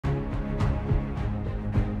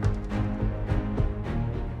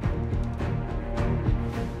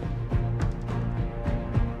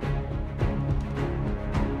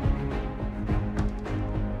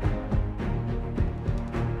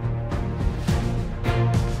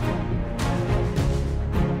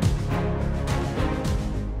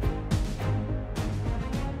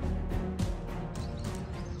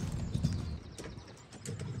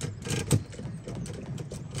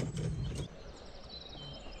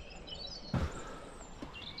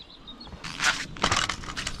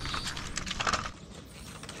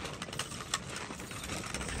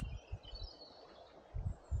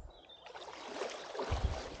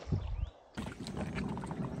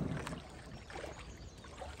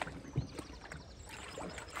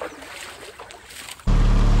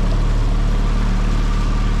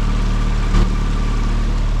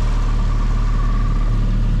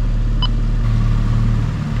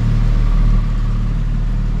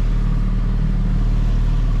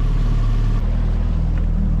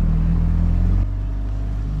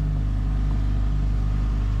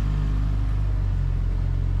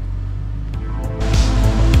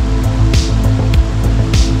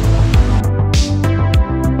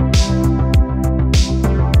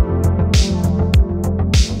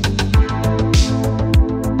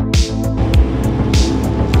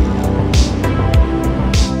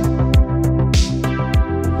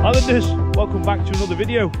another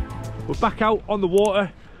video. We're back out on the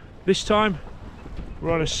water. This time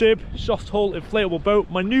we're on a SIB, soft hull inflatable boat,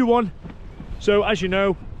 my new one. So as you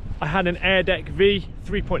know, I had an Air Deck V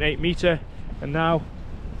 3.8 meter, and now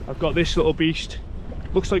I've got this little beast.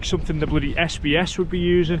 Looks like something the bloody SBS would be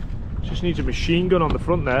using. Just needs a machine gun on the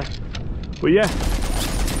front there. But yeah,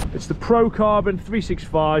 it's the Pro Carbon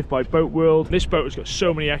 365 by Boatworld. This boat has got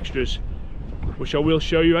so many extras, which I will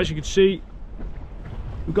show you. As you can see,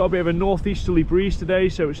 we've got a bit of a northeasterly breeze today,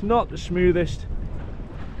 so it's not the smoothest.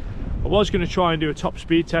 I was going to try and do a top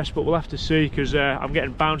speed test, but we'll have to see, because I'm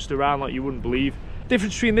getting bounced around like you wouldn't believe.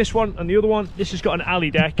 Difference between this one and the other one, this has got an alley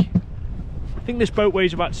deck. I think this boat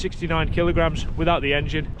weighs about 69 kilograms without the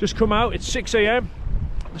engine. Just come out, it's 6 AM.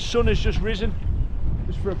 The sun has just risen,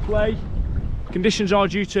 just for a play. Conditions are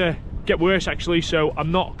due to get worse actually, so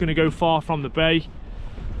I'm not going to go far from the bay.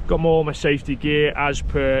 Got more of my safety gear as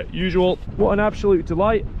per usual. What an absolute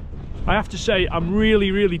delight. I have to say, I'm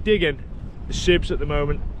really digging the SIBs at the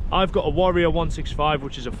moment. I've got a Warrior 165,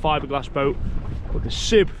 which is a fiberglass boat, but the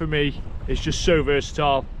SIB for me is just so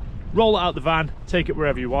versatile. Roll it out the van, take it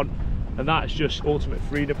wherever you want, and that is just ultimate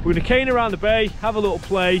freedom. We're going to cane around the bay, have a little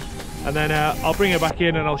play, and then I'll bring it back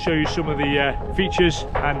in and I'll show you some of the features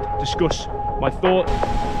and discuss my thoughts.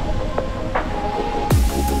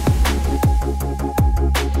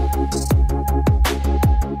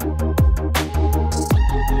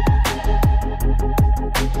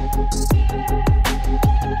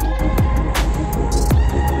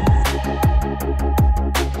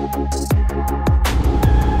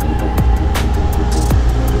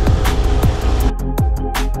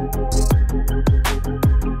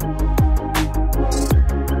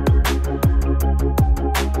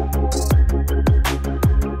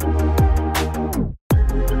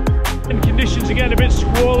 Conditions are getting a bit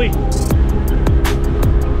squally.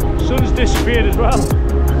 Sun's disappeared as well.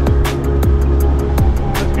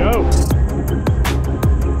 Let's go.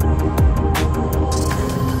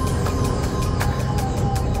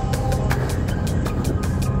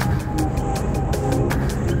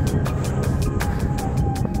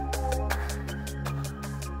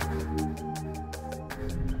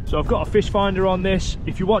 So I've got a fish finder on this.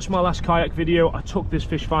 If you watched my last kayak video, I took this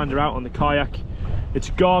fish finder out on the kayak. It's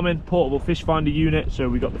a Garmin portable fish finder unit, so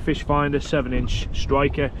we've got the fish finder 7-inch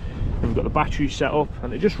striker, and we've got the battery set up,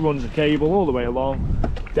 and it just runs the cable all the way along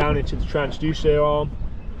down into the transducer arm,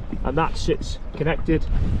 and that sits connected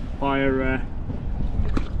via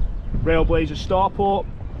Railblazer starport.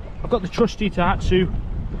 I've got the trusty Tohatsu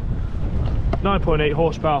 9.8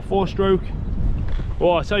 horsepower 4-stroke.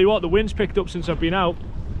 Oh, I tell you what, the wind's picked up since I've been out.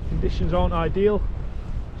 Conditions aren't ideal.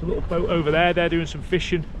 There's a little boat over there, they're doing some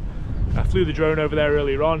fishing. I flew the drone over there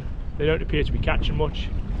earlier on. They don't appear to be catching much.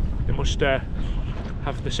 They must have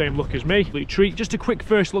the same look as me. Treat. Just a quick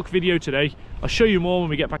first look video today. I'll show you more when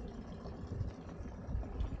we get back.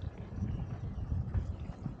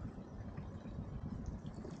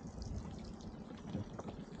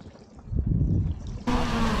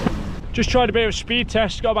 Just tried a bit of a speed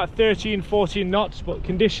test, got about 13-14 knots, but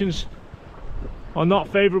conditions are not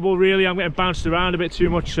favourable really. I'm getting bounced around a bit too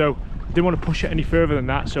much, so I didn't want to push it any further than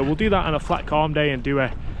that. So we'll do that on a flat calm day and do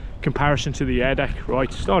a comparison to the Air Deck.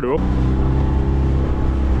 Right, start her up.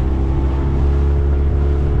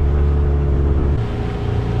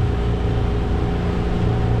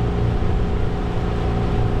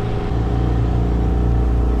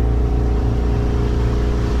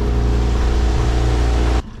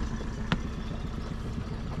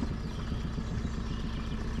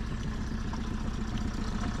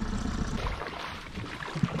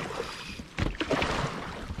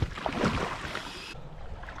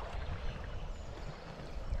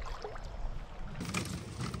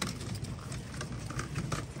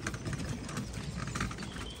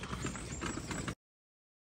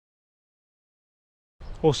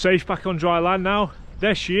 All safe back on dry land now.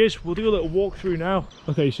 There she is. We'll do a little walkthrough now.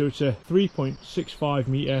 Okay, so it's a 3.65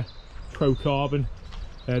 meter Pro Carbon.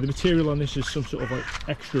 The material on this is some sort of like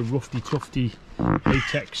extra roughy tufty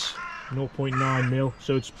latex 0.9 mil,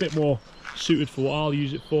 so it's a bit more suited for what I'll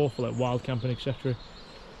use it for like wild camping, etc.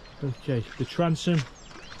 Okay, the transom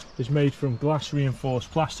is made from glass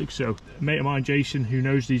reinforced plastic. So a mate of mine, Jason, who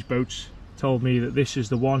knows these boats, told me that this is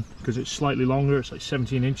the one because it's slightly longer. It's like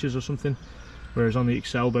 17 inches or something. Whereas on the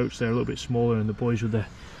Excel boats they're a little bit smaller, and the boys with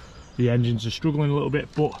the engines are struggling a little bit,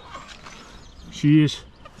 but she is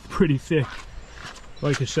pretty thick.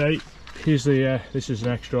 Like I say, here's the this is an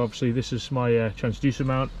extra. Obviously this is my transducer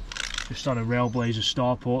mount, just on a Railblazer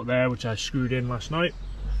starport there, which I screwed in last night.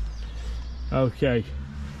 Okay,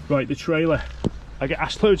 right, the trailer. I get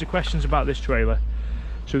asked loads of questions about this trailer.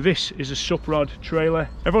 So this is a sup rod trailer.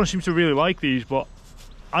 Everyone seems to really like these, but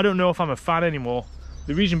I don't know if I'm a fan anymore.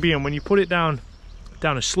 The reason being, when you put it down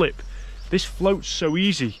a slip, this floats so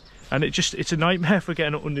easy, and it's a nightmare for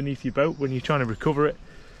getting it underneath your boat when you're trying to recover it.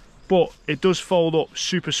 But it does fold up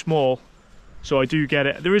super small, so I do get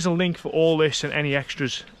it. There is a link for all this and any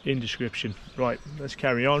extras in description. Right, let's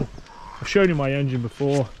carry on. I've shown you my engine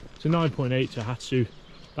before. It's a 9.8 Tohatsu.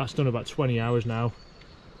 That's done about 20 hours now.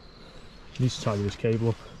 Need to tidy this cable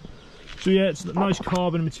up. So yeah, it's a nice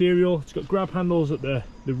carbon material. It's got grab handles at the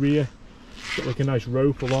rear. It's got like a nice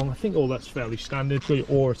rope along. I think all that's fairly standard. Got your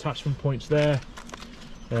oar attachment points there.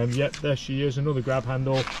 Yep, there she is, another grab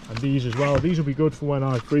handle, and these as well. These will be good for when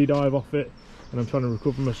I free dive off it and I'm trying to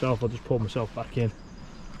recover myself. I'll just pull myself back in.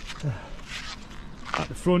 At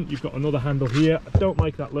the front, you've got another handle here. I don't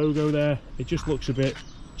like that logo there. It just looks a bit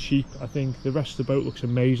cheap, I think. The rest of the boat looks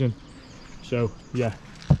amazing. So yeah,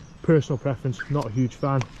 personal preference, not a huge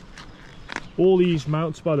fan. All these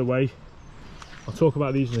mounts, by the way, I'll talk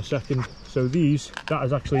about these in a second. So these, that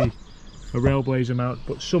is actually a Railblazer mount,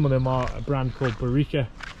 but some of them are a brand called Barica,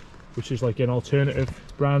 which is like an alternative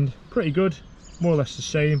brand. Pretty good, more or less the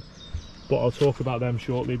same, but I'll talk about them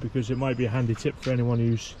shortly because it might be a handy tip for anyone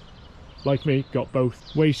who's, like me, got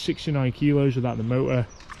both. Weighs 69 kilos without the motor.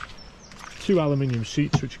 2 aluminium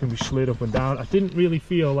seats which can be slid up and down. I didn't really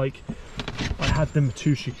feel like I had them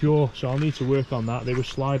too secure, so I'll need to work on that. They were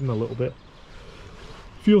sliding a little bit.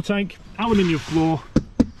 Fuel tank, aluminium floor,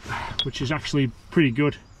 which is actually pretty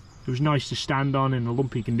good. It was nice to stand on in the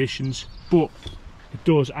lumpy conditions, but it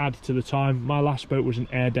does add to the time. My last boat was an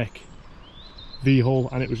air deck V-hull,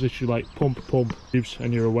 and it was literally like pump,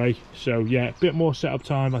 and you're away. So yeah, a bit more setup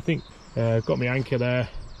time. I think got my anchor there.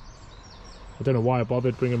 I don't know why I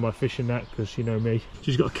bothered bringing my fishing net, because you know me.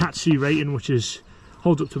 She's got a Cat C rating, which is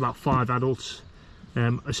holds up to about 5 adults.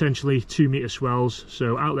 Essentially 2 meter swells.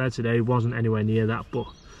 So out there today wasn't anywhere near that, but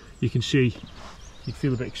you can see you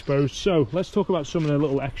feel a bit exposed. So let's talk about some of the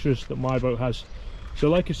little extras that my boat has. So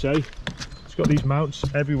like I say, it's got these mounts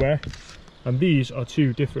everywhere, and these are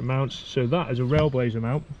 2 different mounts. So that is a Railblazer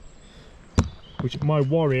mount, which my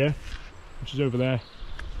Warrior, which is over there,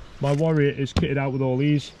 my Warrior is kitted out with all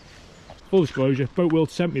these. Full disclosure, Boatworld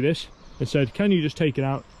sent me this and said, can you just take it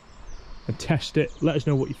out and test it, let us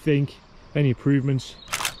know what you think, any improvements,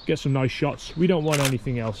 get some nice shots. We don't want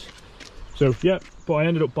anything else. So yeah, but I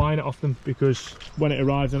ended up buying it off them because when it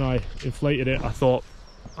arrived and I inflated it, I thought,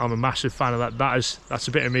 I'm a massive fan of that. That's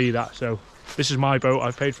a bit of me, that. So this is my boat,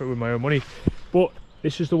 I've paid for it with my own money, but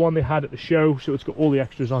this is the one they had at the show, so it's got all the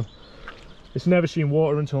extras on. It's never seen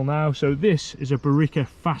water until now. So this is a Barica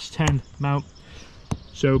Fast 10 mount.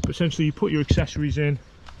 So essentially you put your accessories in,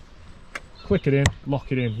 click it in,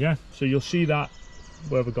 lock it in, yeah? So you'll see that,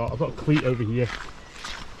 what have I got? I've got a cleat over here.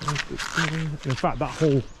 In fact, that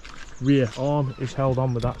whole rear arm is held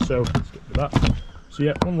on with that, so let's get to that. So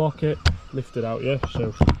yeah, unlock it, lift it out, yeah?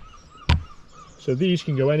 So these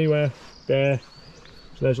can go anywhere, there.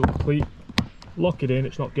 So there's a little cleat, lock it in,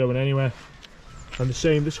 it's not going anywhere. And the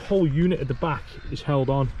same, this whole unit at the back is held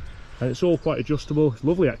on, and it's all quite adjustable. It's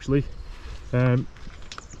lovely actually.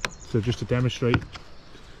 So just to demonstrate,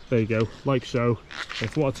 there you go, like so.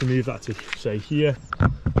 If I wanted to move that to say here,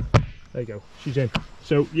 there you go, she's in.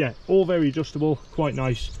 So yeah, all very adjustable, quite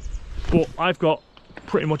nice. But I've got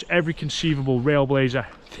pretty much every conceivable Railblazer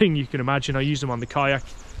thing you can imagine. I use them on the kayak,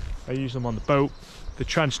 I use them on the boat, the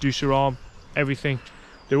transducer arm, everything.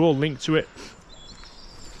 They're all linked to it.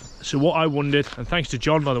 So what I wondered, and thanks to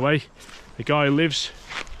John, by the way, the guy who lives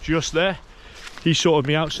just there, he sorted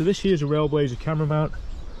me out. So this here is a Railblazer camera mount,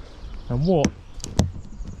 and what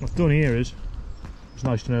I've done here is, it's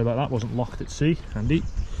nice to know that that wasn't locked at sea, handy.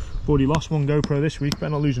 Already lost one GoPro this week, better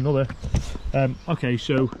not lose another. Okay,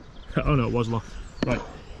 so, oh no, it was locked, right.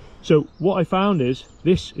 So what I found is,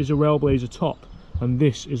 this is a Railblazer top, and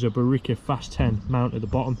this is a Barica Fast 10 mount at the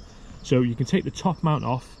bottom. So you can take the top mount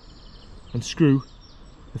off and screw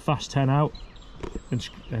the Fast 10 out,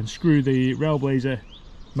 and screw the Railblazer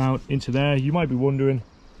mount into there. You might be wondering,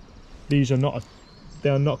 these are not they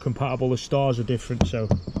are not compatible, the stars are different. So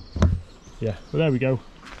yeah, well, there we go.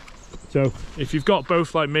 So if you've got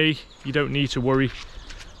both like me, you don't need to worry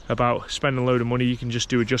about spending a load of money. You can just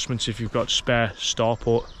do adjustments if you've got spare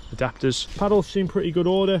starport adapters. Paddles seem pretty good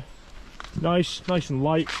order, nice and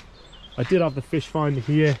light. I did have the fish finder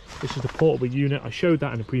here. This is the portable unit. I showed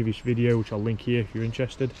that in a previous video, which I'll link here if you're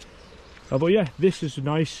interested. But yeah, this is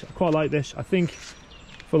nice. I quite like this. I think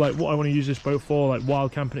for like what I want to use this boat for, like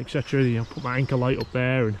wild camping, etc. You know, put my anchor light up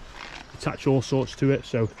there and attach all sorts to it.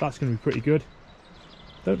 So that's going to be pretty good.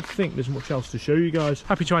 Don't think there's much else to show you guys.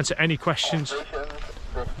 Happy to answer any questions.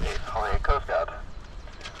 This is Holly Coast Guard.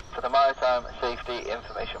 For the Maritime Safety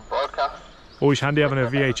Information Broadcast, Always handy having a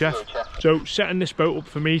VHF. So setting this boat up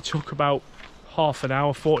for me took about half an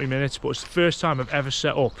hour, 40 minutes, but it's the first time I've ever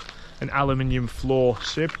set up an aluminium floor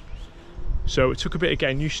SIB. So it took a bit of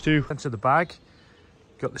getting used to. Into the bag,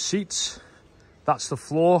 got the seats, that's the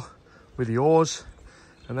floor with the oars,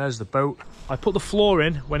 and there's the boat. I put the floor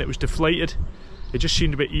in when it was deflated. It just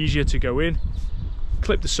seemed a bit easier to go in.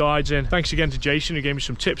 Clip the sides in. Thanks again to Jason who gave me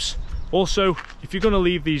some tips. Also, if you're going to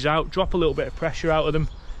leave these out, drop a little bit of pressure out of them.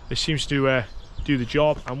 This seems to do the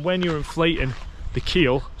job. And when you're inflating the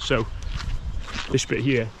keel, so this bit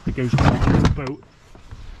here that goes around the boat,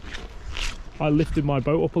 I lifted my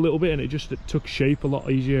boat up a little bit and it took shape a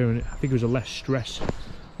lot easier, and I think it was a less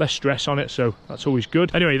stress on it, so that's always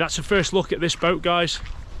good. Anyway, that's the first look at this boat, guys.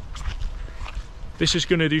 This is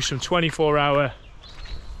going to do some 24-hour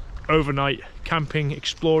overnight camping,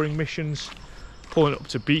 exploring missions, pulling up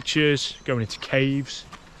to beaches, going into caves,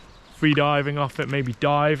 free diving off it, maybe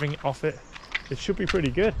diving off it. It should be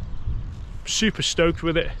pretty good. Super stoked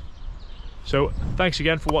with it. So thanks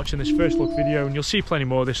again for watching this first look video, and you'll see plenty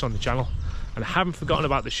more of this on the channel. And I haven't forgotten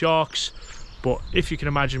about the sharks, but if you can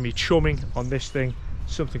imagine me chumming on this thing,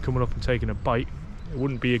 something coming up and taking a bite, it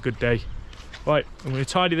wouldn't be a good day. Right, I'm going to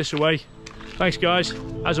tidy this away. Thanks guys,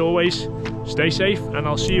 as always, stay safe and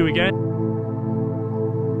I'll see you again.